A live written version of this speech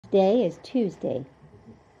Today is Tuesday,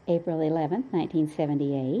 April 11th,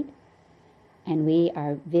 1978, and we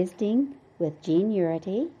are visiting with Jean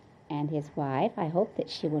Urruty and his wife. I hope that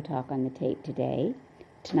she will talk on the tape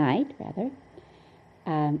tonight.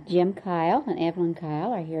 Jim Kyle and Evelyn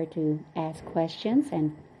Kyle are here to ask questions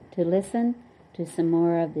and to listen to some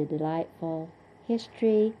more of the delightful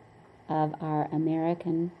history of our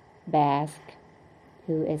American Basque,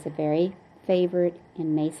 who is a very favorite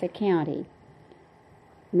in Mesa County.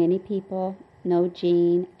 Many people know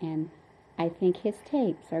Jean, and I think his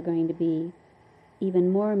tapes are going to be even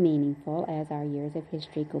more meaningful as our years of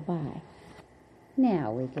history go by.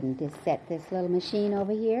 Now we can just set this little machine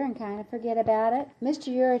over here and kind of forget about it. Mr.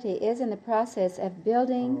 Urruty is in the process of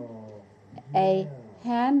building a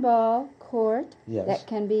handball court that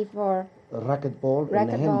can be for racquetball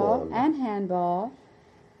and handball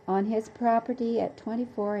on his property at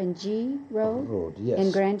 24 and G Road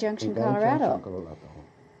in Grand Junction, Colorado.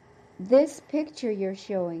 This picture you're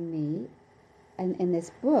showing me in this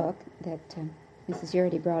book that Mrs.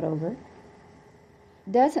 Urruty brought over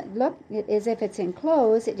doesn't look as if it's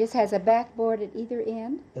enclosed. It just has a backboard at either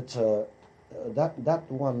end. It's that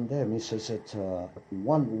one there, Mrs. It's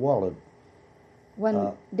one wall.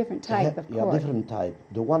 One different type of court. Yeah, different type.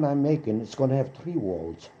 The one I'm making, it's going to have 3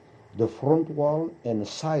 walls. The front wall and the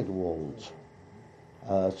side walls.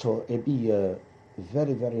 So it'd be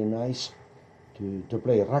very, very nice to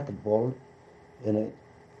play racquetball. And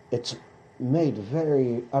it's made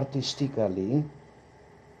very artistically.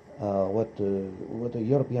 What the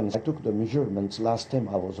Europeans... I took the measurements last time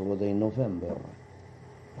I was over there in November.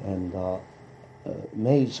 And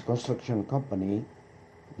Mesa Construction Company,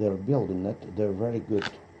 they're building it. They're very good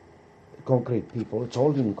concrete people. It's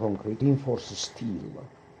all in concrete, reinforced steel.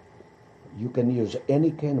 You can use any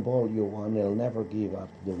kind of ball you want. It'll never give up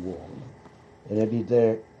the wall. And it'll be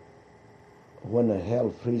there when the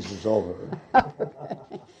hell freezes over.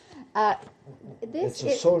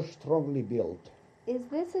 It's so strongly built. Is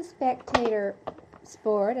this a spectator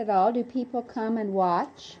sport at all? Do people come and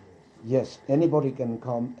watch? Yes, anybody can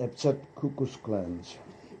come except Ku Klux Klans.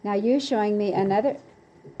 Now you're showing me another...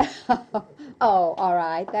 Oh, all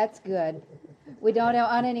right, that's good. We don't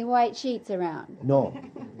want any white sheets around. No.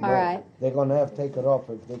 All right. They're going to have to take it off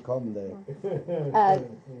if they come there.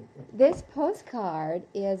 This postcard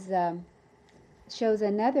shows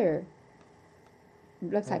another,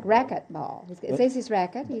 looks like racquetball. Is this his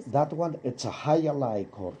racket? That one, it's a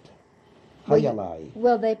high-alai court. High-alai.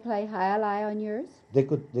 Will they play high-alai on yours? They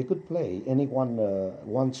could play. Anyone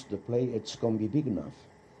wants to play, it's going to be big enough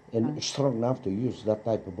and strong enough to use that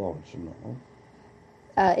type of balls, you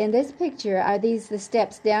know. In this picture, are these the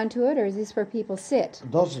steps down to it, or is this where people sit?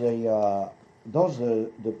 Those the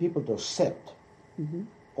people to sit. Mm-hmm.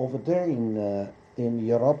 Over there in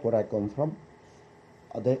Europe, where I come from,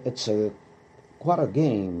 it's quite a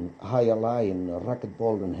game, high-alai and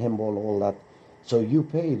racquetball and handball, all that. So you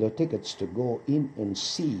pay the tickets to go in and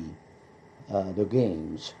see the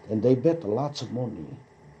games, and they bet lots of money.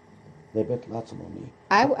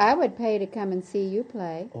 I would pay to come and see you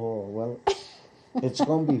play. Oh, well, it's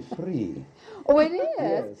going to be free. Oh, it is?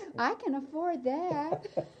 Yes. I can afford that.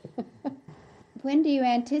 When do you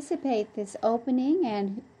anticipate this opening,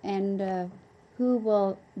 and who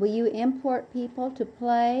will you import people to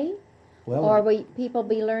play? Well, or will people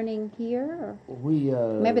be learning here?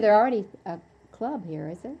 Or? Maybe they're already a club here,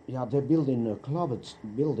 is it? Yeah, they're building a club. It's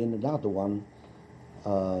building another one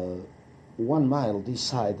 1 mile this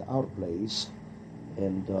side our place,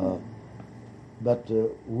 and but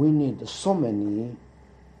we need so many.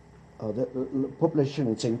 The population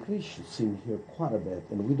is increasing here quite a bit,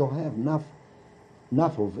 and we don't have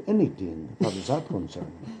enough of anything as far as that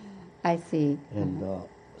concerned. I see. And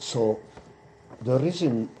so the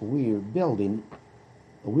reason we're building,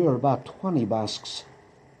 we're about 20 Basques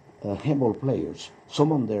handball players.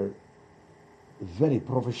 Some of them are very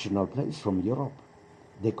professional players from Europe.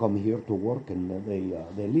 They come here to work and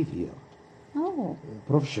they live here. Oh.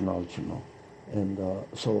 Professionals, you know. And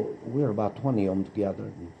so we're about 20 of them together.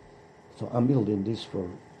 And so I'm building this for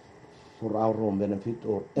our own benefit,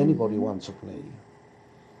 or anybody wants to play.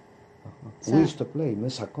 So we used to play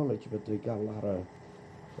Mesa College, but we got a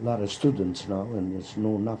lot of students now, and there's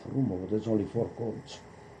no enough room over. There's only 4 courts.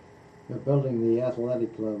 They're building the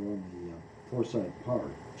athletic club on the Forsyth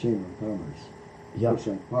Park, Chamber of Commerce. Yeah.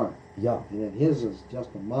 Forsyth Park. Yeah. And then his is just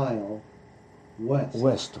a mile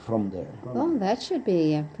west from there. That should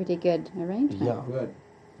be a pretty good arrangement. Yeah. Good.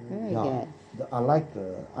 Very good. I like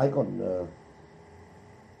I can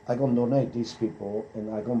donate these people,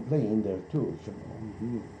 and I can play in there too, you know.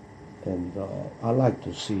 Mm-hmm. And I like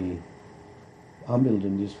to see I'm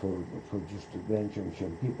building this for just the Grand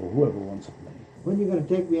Junction people, whoever wants to play. When are you going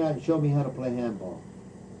to take me out and show me how to play handball?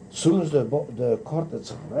 As soon as the court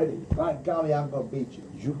is ready, By golly, I'm going to beat you.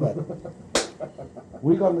 you bet.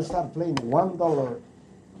 We're going to start playing $1.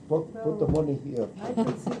 Put the money here. I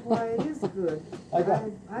can see why it is good. I got to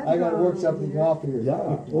gone work over something here. off here. Yeah,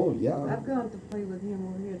 oh yeah. I've gone to play with him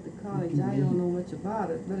over here at the college. I don't know much about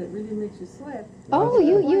it, but it really makes you sweat. Oh,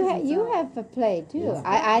 you License have played too. Yeah.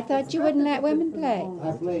 I thought you wouldn't let women play.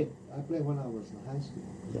 I played when I was in high school.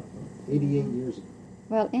 Yeah. 88 years ago.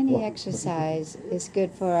 Well, any Well- exercise is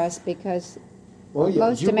good for us because Oh yeah,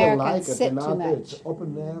 Most you will Americans like it. sit And too out there much. It's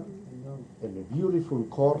open air and a beautiful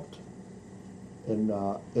court, and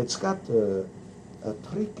it's got a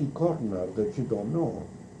tricky corner that you don't know.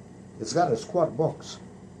 It's got a square box,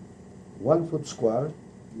 1 foot square.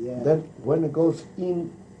 Yeah. Then when it goes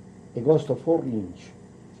in, it goes to 4 inch.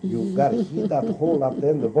 You got to hit that hole up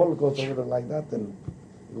there, and the ball goes over there like that, and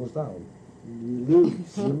it goes down. You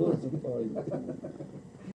lose. You lose the point.